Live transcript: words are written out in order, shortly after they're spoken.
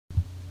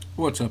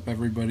What's up,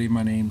 everybody?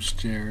 My name's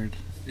Jared.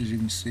 As you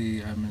can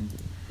see, I'm an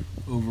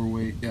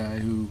overweight guy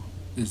who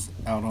is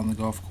out on the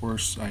golf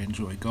course. I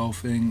enjoy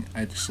golfing.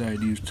 I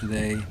decided to use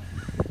today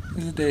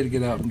as a day to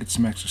get out and get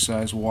some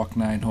exercise, walk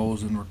 9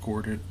 holes, and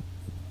record it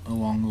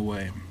along the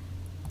way.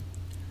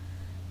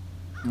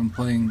 I'm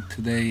playing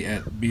today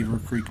at Beaver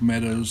Creek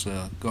Meadows,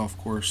 a golf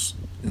course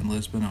in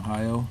Lisbon,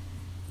 Ohio.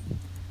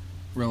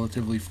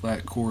 Relatively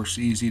flat course,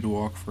 easy to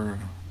walk for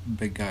a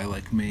big guy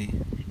like me.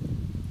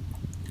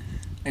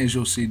 As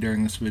you'll see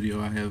during this video,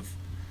 I have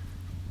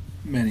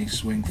many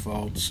swing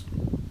faults.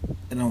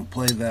 I don't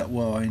play that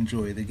well. I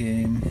enjoy the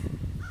game.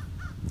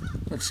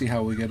 Let's see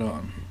how we get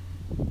on.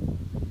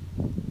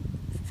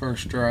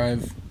 First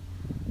drive,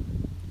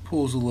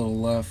 pulls a little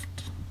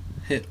left.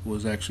 Hit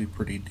was actually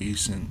pretty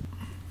decent.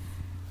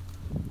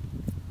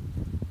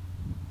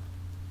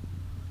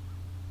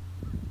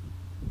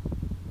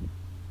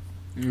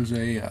 It was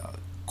a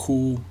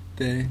cool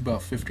day,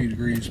 about 50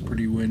 degrees,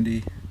 pretty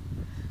windy.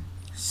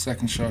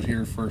 Second shot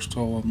here, first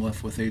hole, I'm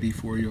left with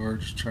 84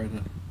 yards. Try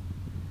to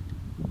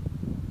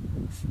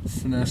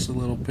finesse a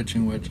little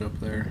pitching wedge up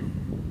there.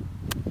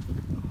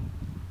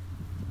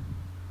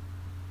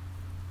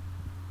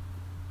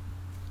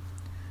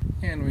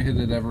 And we hit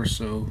it ever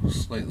so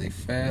slightly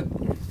fat.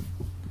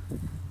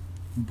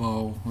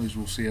 Ball, as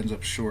we'll see, ends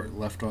up short,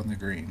 left on the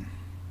green.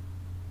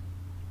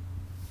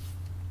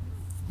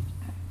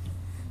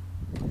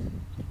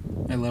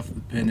 I left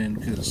the pin in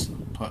because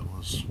the putt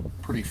was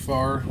pretty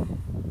far.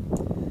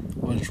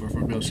 Wasn't sure if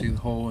I'd be able to see the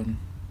hole, and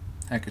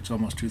heck, it's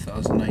almost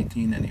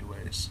 2019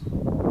 anyways.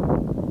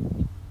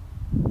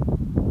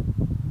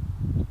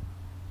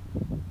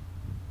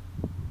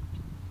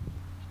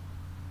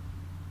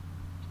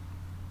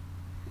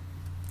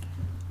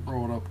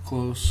 Rolled up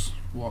close,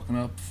 walking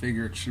up,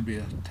 figure it should be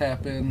a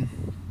tap in.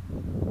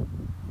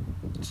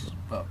 It's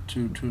about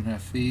 2.5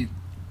 feet.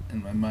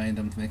 In my mind,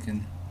 I'm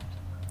thinking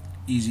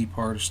easy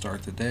par to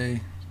start the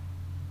day.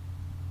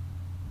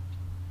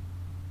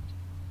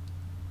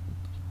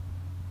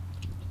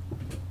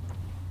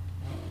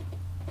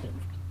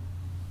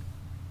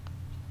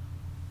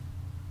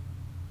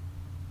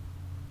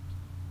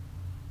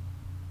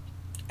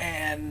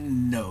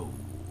 And no.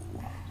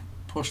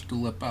 Pushed the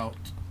lip out.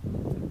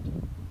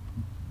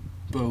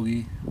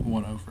 Bogey,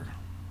 1 over.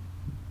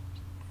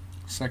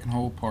 Second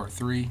hole, par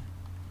 3.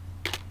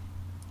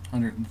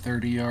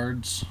 130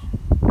 yards.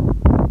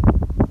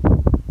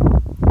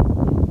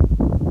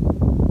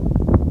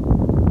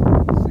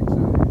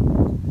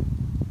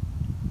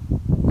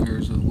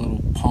 There's a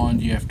little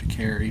pond you have to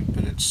carry,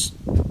 but it's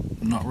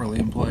not really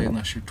in play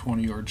unless you're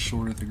 20 yards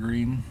short of the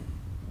green.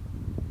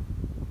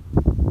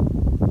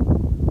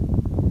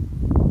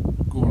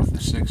 Going with the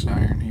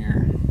 6-iron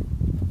here.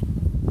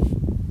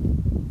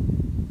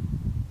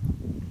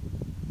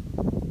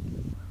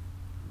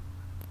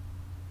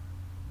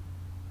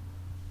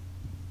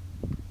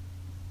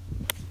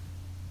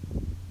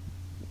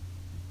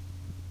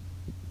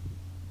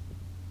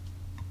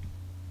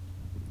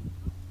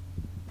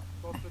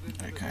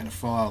 I kind of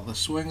fall out of the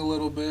swing a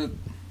little bit,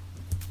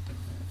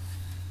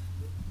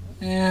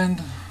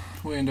 and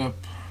we end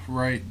up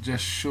right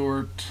just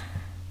short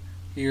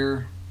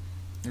here.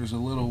 There's a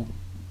little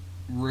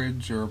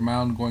ridge or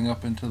mound going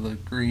up into the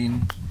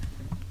green.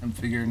 I'm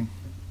figuring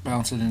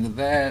bounce it into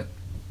that,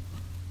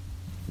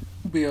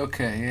 we'll be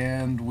okay,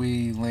 and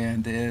we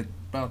land it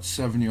about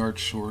 7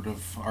 yards short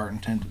of our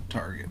intended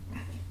target.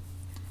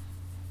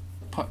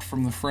 Putt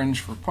from the fringe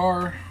for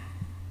par.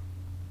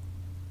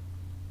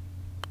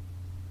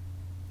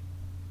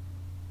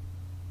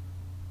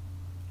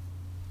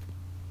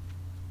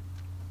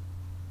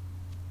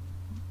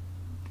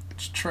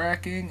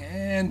 Tracking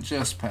and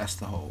just past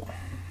the hole.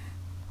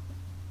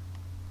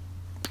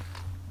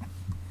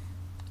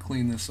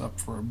 Clean this up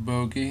for a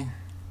bogey.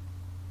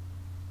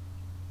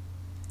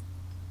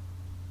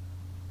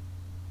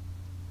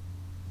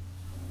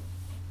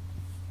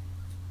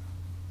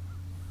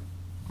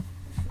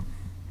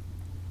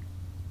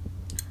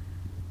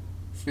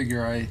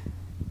 Figure I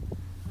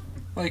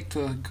like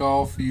to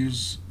golf,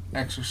 use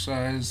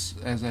exercise,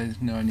 as I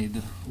know I need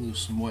to lose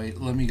some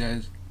weight. Let me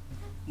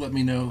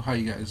know how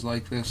you guys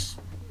like this.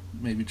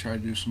 Maybe try to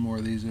do some more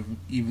of these,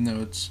 even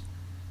though it's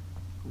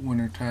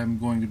wintertime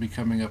going to be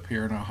coming up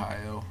here in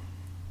Ohio.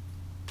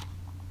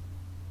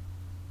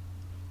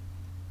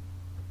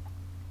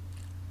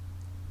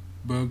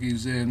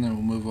 Bogey's in, and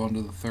we'll move on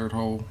to the third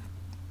hole.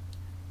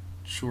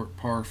 Short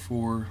par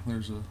 4.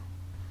 There's a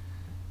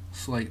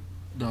slight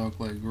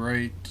dogleg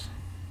right.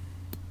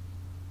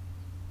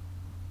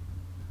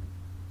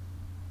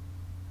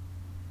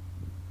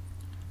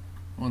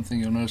 One thing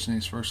you'll notice in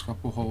these first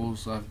couple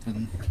holes, I've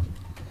been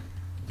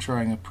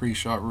trying a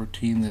pre-shot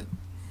routine that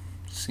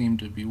seemed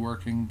to be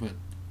working, but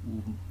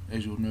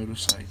as you'll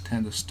notice, I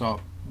tend to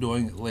stop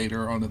doing it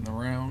later on in the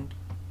round.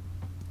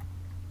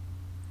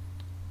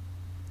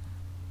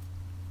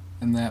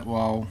 And that,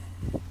 while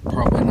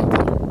probably not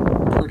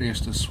the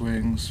prettiest of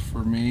swings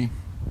for me,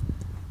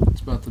 it's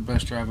about the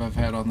best drive I've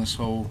had on this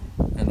hole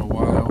in a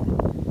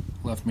while.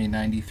 Left me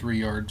 93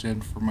 yards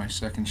in for my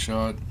second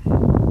shot.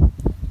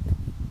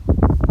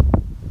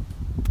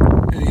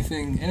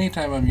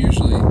 Anytime I'm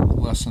usually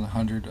less than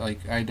 100,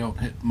 like I don't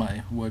hit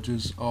my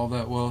wedges all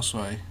that well, so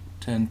I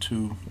tend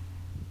to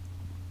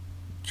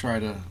try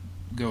to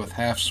go with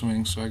half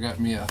swing. So I got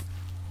me a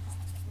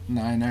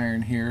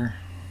 9-iron here.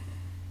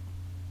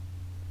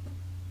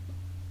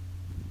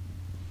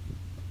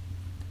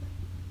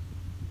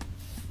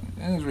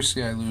 And as we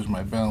see, I lose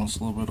my balance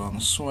a little bit on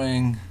the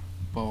swing.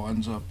 Ball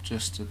ends up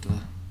just at the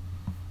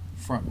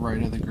front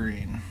right of the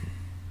green.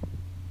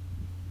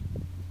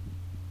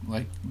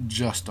 Like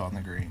just on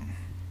the green.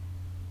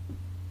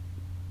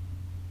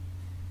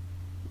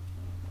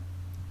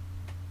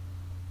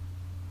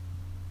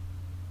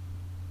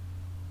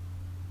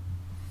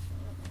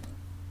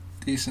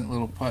 Decent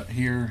little putt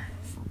here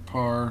for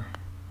par,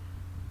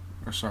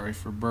 or sorry,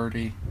 for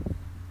birdie.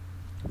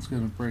 It's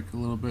going to break a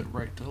little bit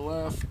right to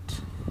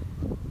left,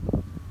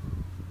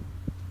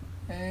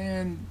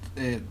 and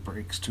it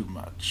breaks too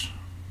much.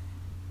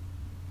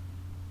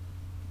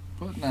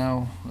 But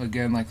now,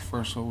 again, like the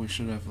first hole, we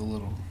should have a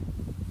little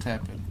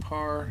tap in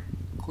par,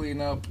 clean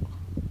up.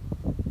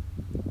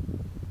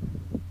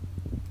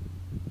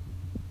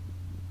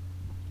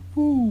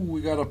 Ooh,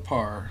 we got a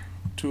par,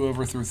 2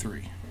 over through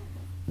 3.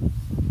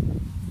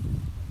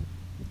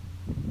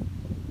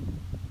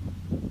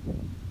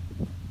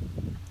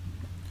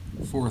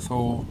 Fourth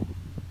hole,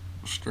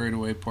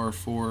 straightaway par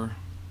 4.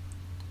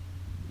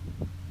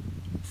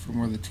 From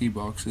where the tee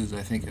box is,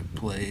 I think it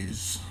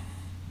plays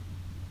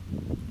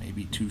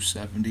maybe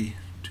 270,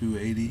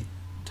 280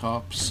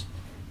 tops.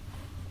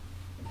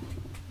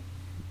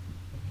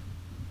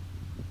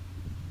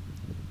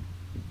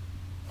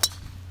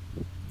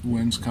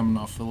 Wind's coming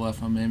off the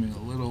left. I'm aiming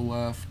a little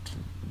left.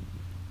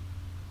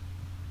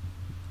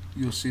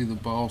 You'll see the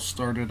ball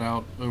started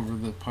out over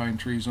the pine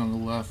trees on the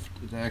left.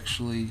 It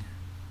actually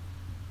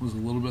was a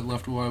little bit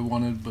left of what I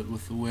wanted, but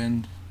with the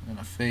wind and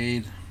a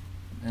fade,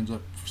 ends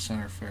up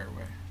center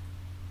fairway.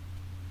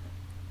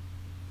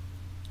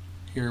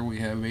 Here we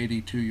have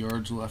 82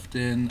 yards left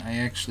in. I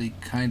actually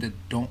kind of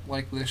don't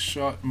like this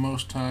shot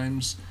most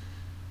times.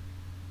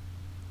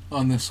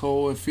 On this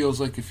hole, it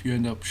feels like if you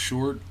end up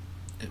short,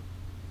 it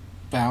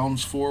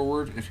bounds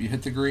forward. If you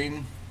hit the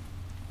green,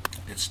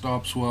 it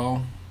stops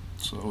well.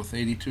 So with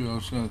 82, I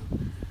was going to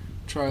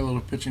try a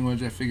little pitching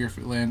wedge. I figure if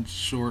it lands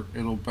short,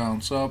 it'll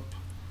bounce up.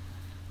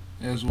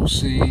 As we'll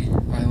see,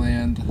 I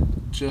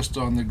land just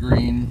on the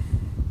green,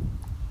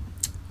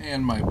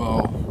 and my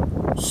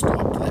ball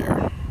stopped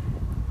there.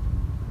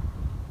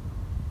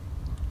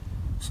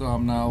 So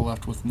I'm now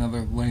left with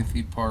another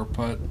lengthy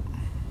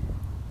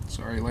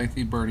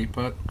lengthy birdie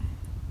putt.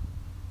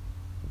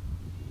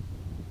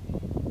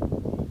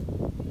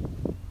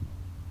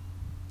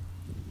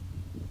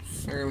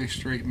 Fairly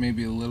straight,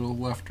 maybe a little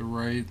left or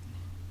right.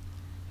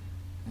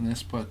 And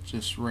this putt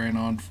just ran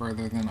on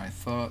further than I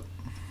thought.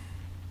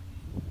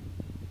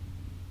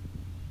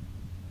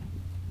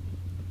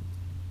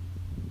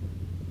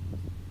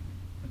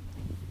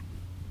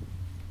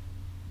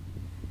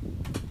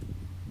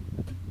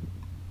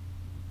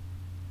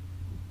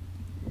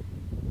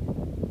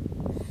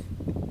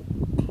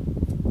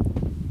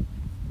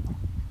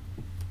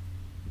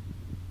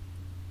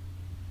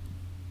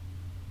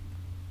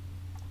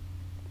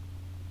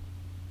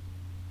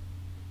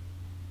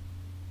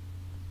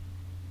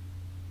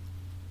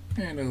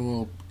 And a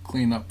little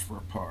cleanup for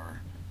a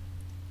par.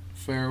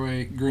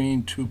 Fairway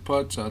green, 2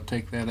 putts. I'll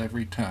take that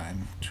every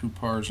time. 2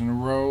 pars in a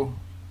row,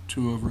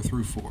 2 over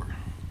through 4.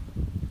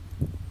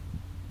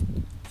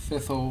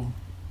 Fifth hole,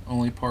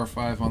 only par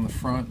 5 on the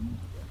front.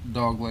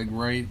 Dogleg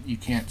right, you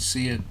can't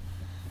see it,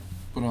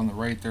 but on the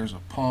right there's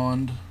a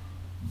pond.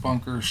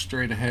 Bunker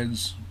straight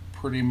ahead's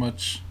pretty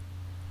much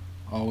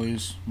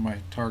always my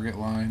target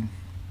line.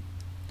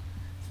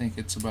 I think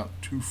it's about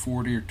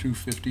 240 or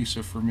 250,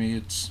 so for me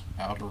it's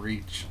out of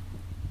reach.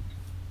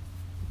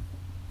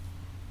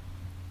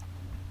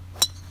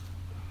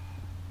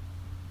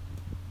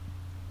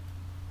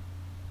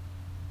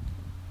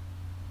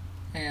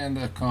 And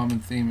a common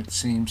theme it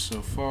seems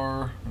so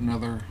far,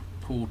 another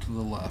pull to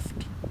the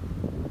left.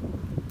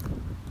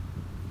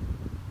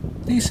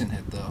 Decent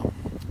hit though.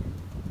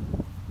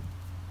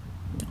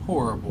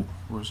 Horrible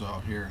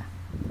result here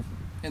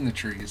in the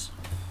trees.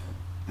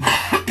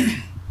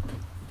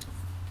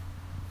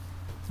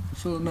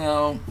 So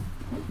now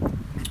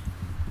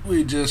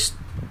we just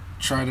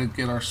try to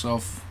get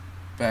ourselves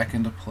back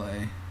into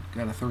play.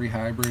 Got a 3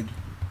 hybrid.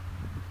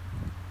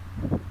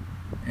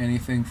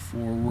 Anything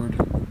forward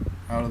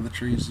out of the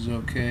trees is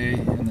okay,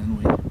 and then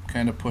we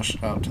kind of push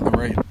it out to the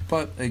right.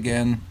 But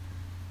again,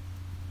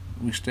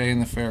 we stay in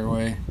the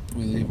fairway.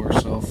 We leave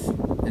ourselves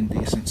in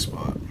decent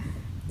spot.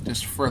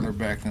 Just further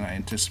back than I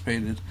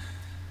anticipated.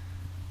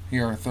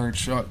 Here our third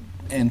shot.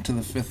 Into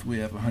the 5th, we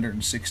have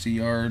 160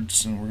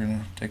 yards, and we're going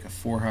to take a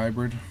 4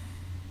 hybrid.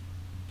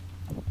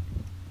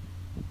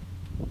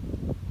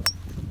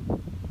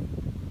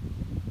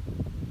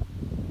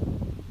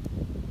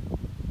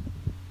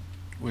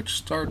 Which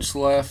starts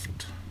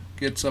left,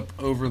 gets up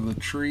over the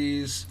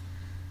trees,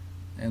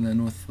 and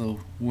then with the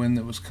wind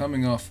that was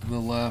coming off the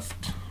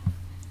left,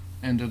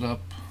 ended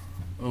up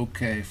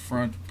okay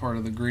front part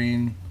of the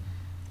green,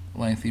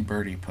 lengthy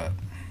birdie putt.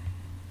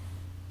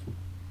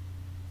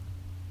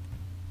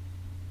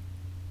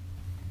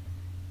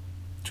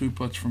 Two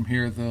putts from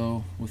here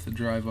though, with the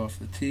drive off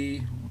the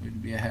tee,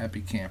 we'd be a happy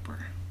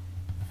camper.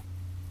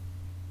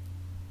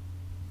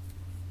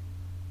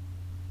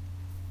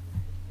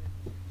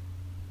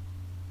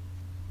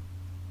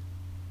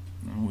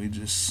 And we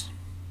just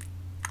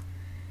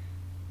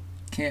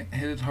can't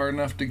hit it hard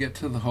enough to get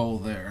to the hole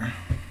there.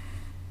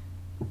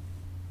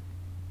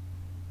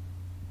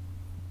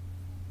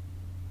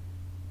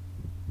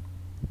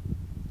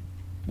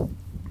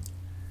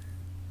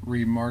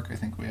 Remark, I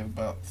think we have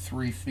about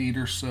 3 feet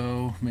or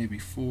so, maybe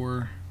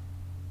 4.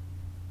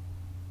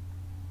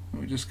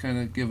 We just kind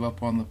of give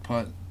up on the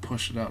putt,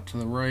 push it out to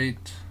the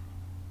right.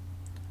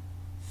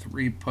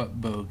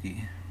 3-putt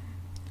bogey.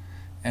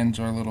 Ends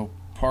our little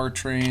par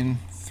train,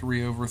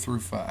 3 over through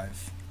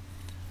 5.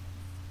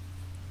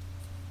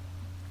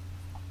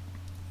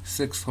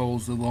 6th hole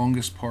is the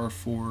longest par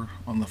 4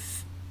 on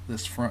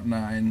this front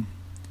 9.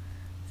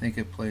 I think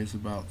it plays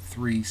about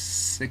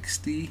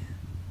 360.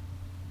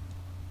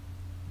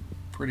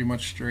 Pretty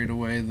much straight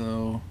away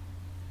though.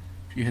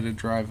 If you hit a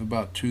drive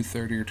about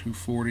 230 or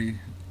 240,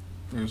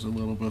 there's a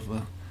little bit of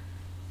a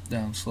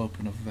downslope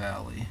in a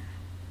valley.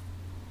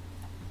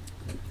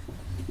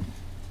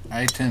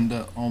 I tend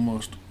to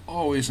almost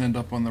always end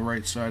up on the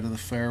right side of the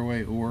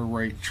fairway or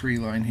right tree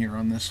line here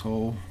on this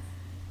hole,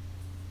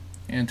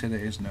 and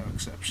today is no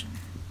exception.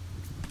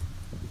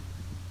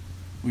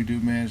 We do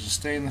manage to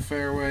stay in the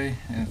fairway,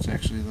 and it's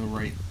actually the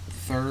right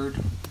third,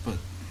 but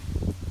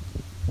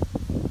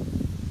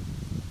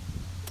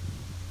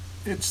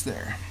it's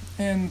there.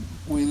 And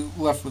we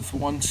left with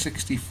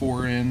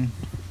 164 in.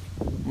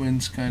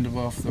 Wind's kind of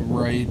off the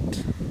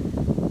right,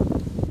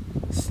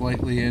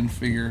 slightly in.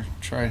 Figure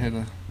try to hit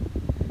a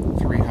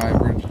 3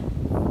 hybrid.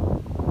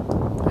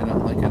 I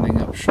don't like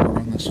ending up short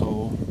on this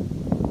hole.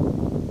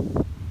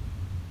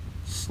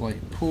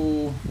 Slight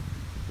pull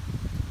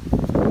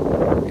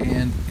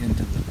and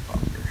into the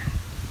bunker.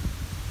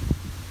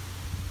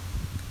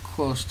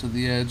 Close to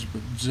the edge,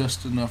 but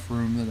just enough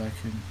room that I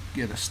can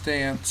get a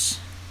stance.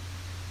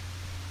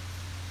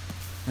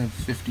 I have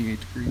a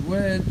 58-degree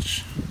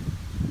wedge.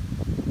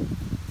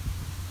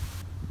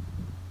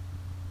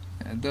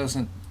 It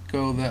doesn't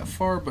go that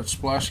far, but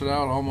splash it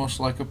out almost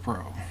like a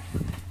pro.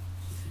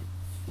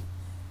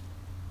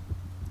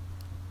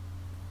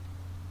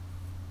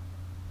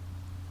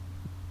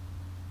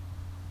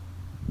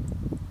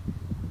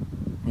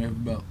 We have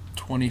about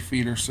 20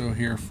 feet or so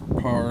here for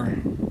par.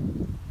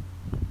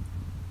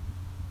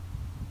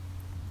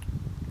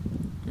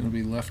 Going to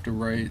be left to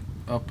right,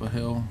 up a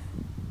hill.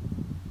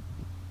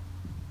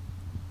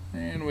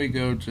 And we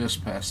go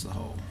just past the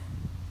hole.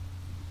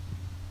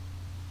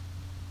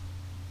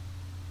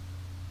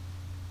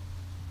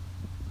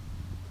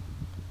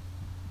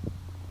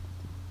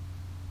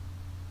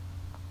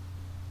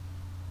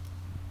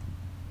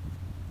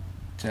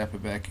 Tap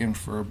it back in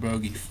for a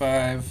bogey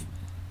 5.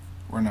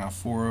 We're now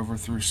 4 over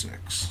through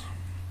 6.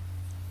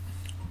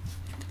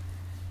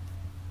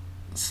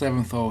 The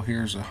 7th hole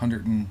here is a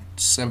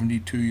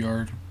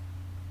 172-yard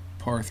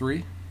par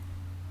 3.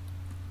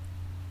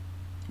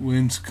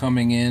 Wind's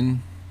coming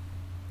in,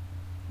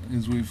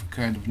 as we've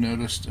kind of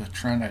noticed a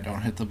trend. I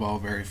don't hit the ball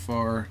very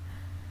far.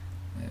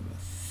 I have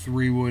a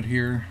 3-wood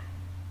here,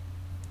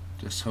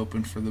 just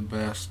hoping for the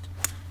best.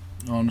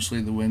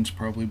 Honestly, the wind's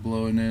probably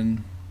blowing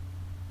in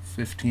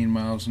 15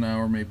 miles an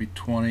hour, maybe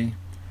 20.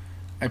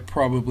 I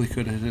probably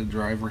could have hit a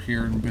driver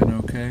here and been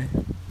okay.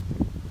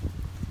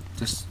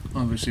 Just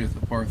obviously with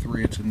the par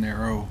 3, it's a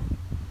narrow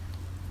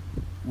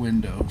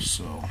window,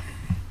 so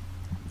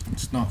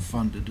it's not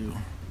fun to do.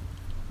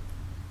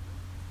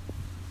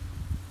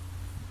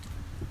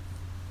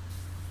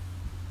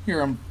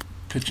 Here I'm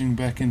pitching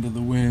back into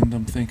the wind.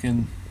 I'm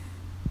thinking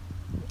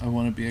I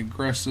want to be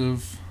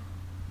aggressive,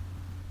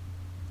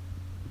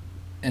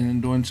 and in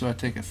doing so I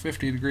take a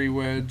 50-degree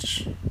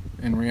wedge.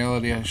 In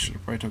reality I should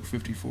have probably took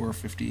 54 or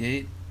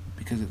 58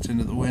 because it's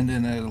into the wind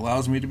and it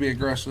allows me to be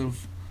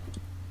aggressive.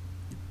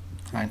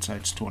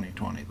 Hindsight's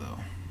 20/20 though.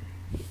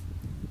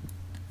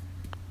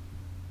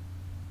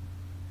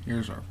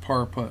 Here's our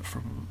par putt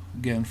from,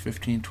 again,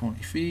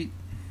 15-20 feet.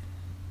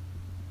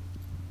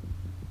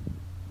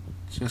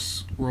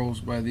 Just rolls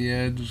by the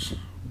edge,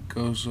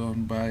 goes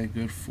on by a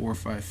good 4 or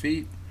 5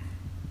 feet.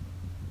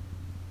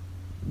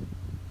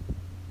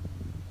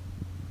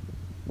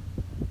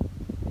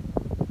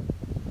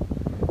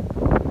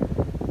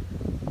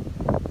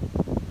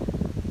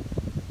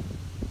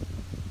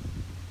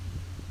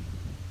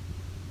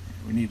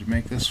 We need to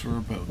make this for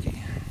a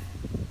bogey.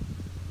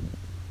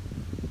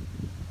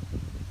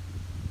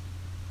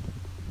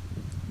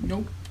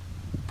 Nope.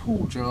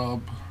 Pool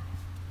job.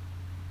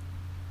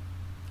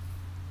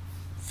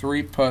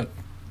 3-putt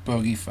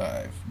bogey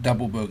 5,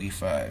 double bogey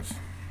 5.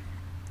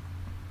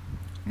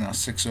 Now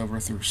 6 over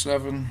through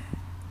 7.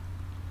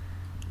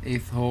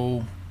 8th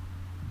hole,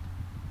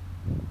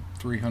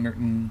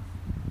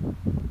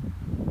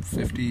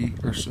 350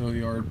 or so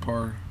yard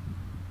par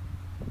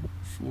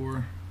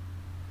 4.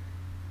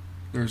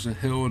 There's a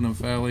hill and a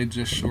valley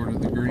just short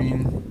of the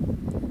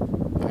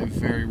green. I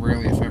very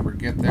rarely, if ever,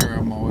 get there.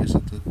 I'm always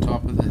at the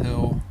top of the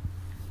hill,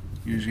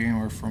 usually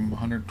anywhere from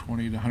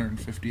 120 to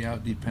 150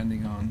 out,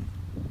 depending on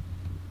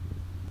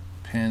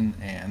pin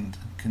and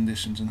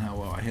conditions and how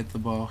well I hit the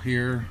ball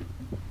here.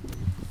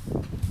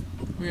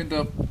 We end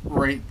up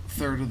right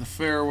third of the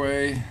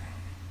fairway,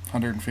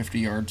 150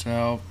 yards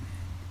out.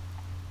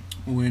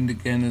 Wind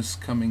again is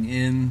coming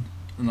in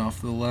and off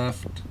to the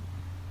left.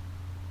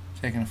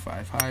 Taking a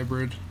 5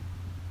 hybrid.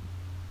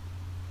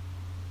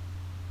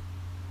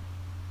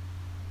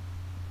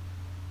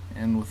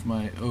 And with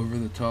my over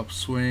the top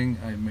swing,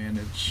 I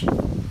manage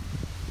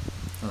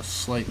a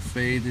slight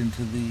fade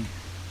into the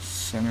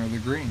center of the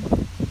green.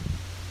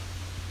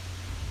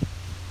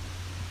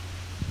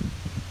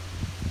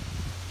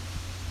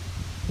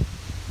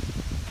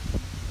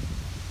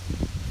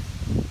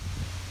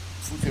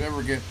 If we could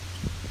ever get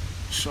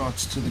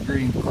shots to the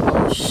green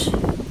close,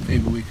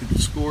 maybe we could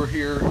score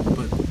here,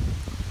 but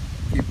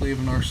keep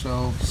leaving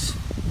ourselves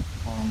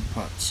long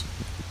putts.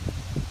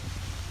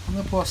 On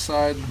the plus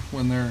side,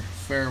 when they're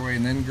fairway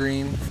and then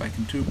green, if I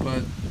can two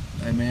putt,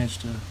 I manage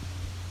to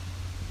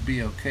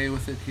be okay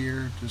with it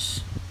here.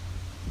 Just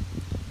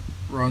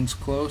runs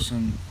close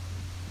and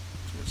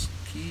just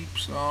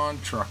keeps on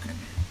trucking.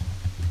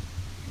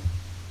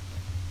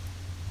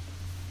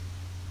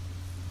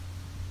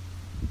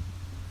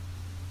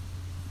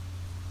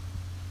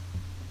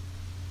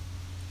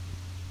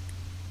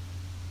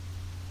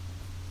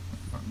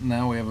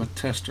 Now we have a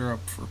tester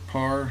up for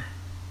par.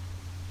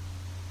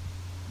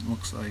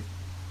 Looks like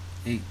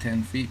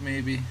 8-10 feet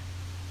maybe.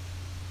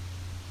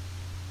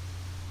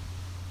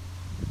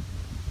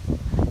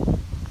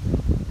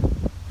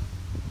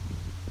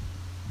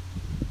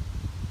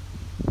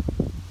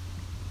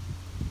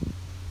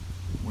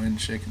 Wind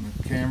shaking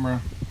the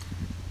camera.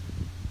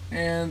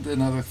 And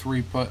another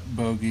 3-putt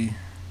bogey,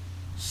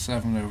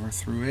 7 over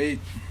through 8.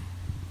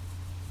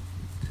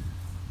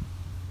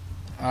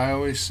 I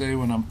always say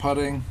when I'm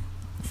putting,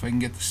 if I can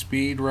get the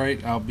speed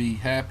right, I'll be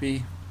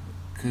happy,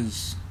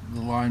 because the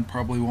line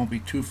probably won't be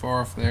too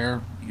far off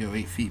there. You go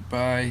 8 feet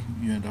by,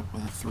 you end up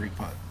with a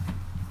 3-putt.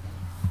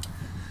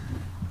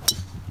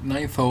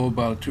 Ninth hole,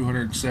 about a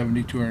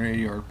 270,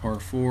 280 yard par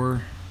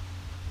 4.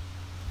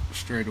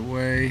 Straight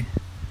away.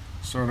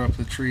 Start up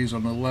the trees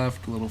on the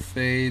left, little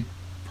fade,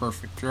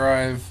 perfect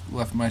drive.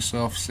 Left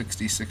myself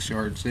 66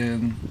 yards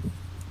in.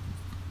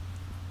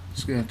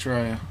 Just gonna try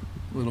a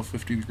little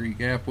 50-degree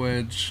gap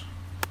wedge.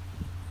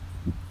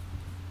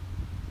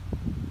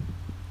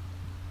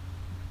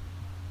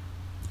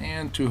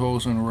 And 2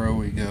 holes in a row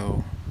we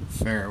go,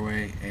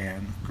 fairway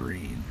and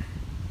green.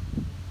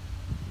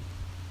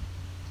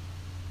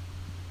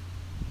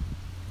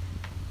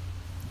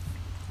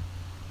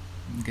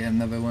 Again,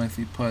 another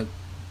lengthy putt.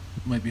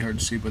 Might be hard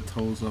to see, but the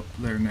hole's up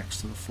there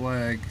next to the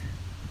flag.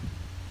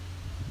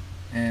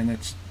 And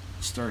it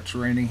starts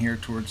raining here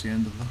towards the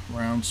end of the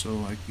round, so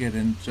I get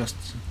in just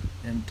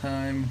in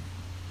time.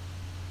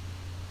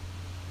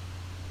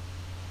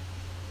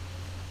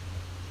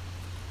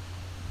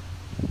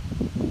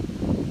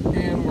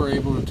 And we're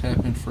able to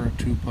tap in for a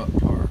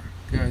 2-putt par.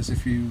 Guys,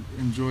 if you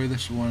enjoy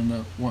this, you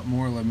want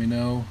more, let me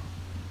know.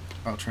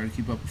 I'll try to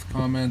keep up with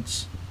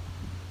comments.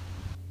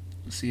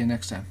 See you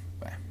next time.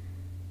 Bye.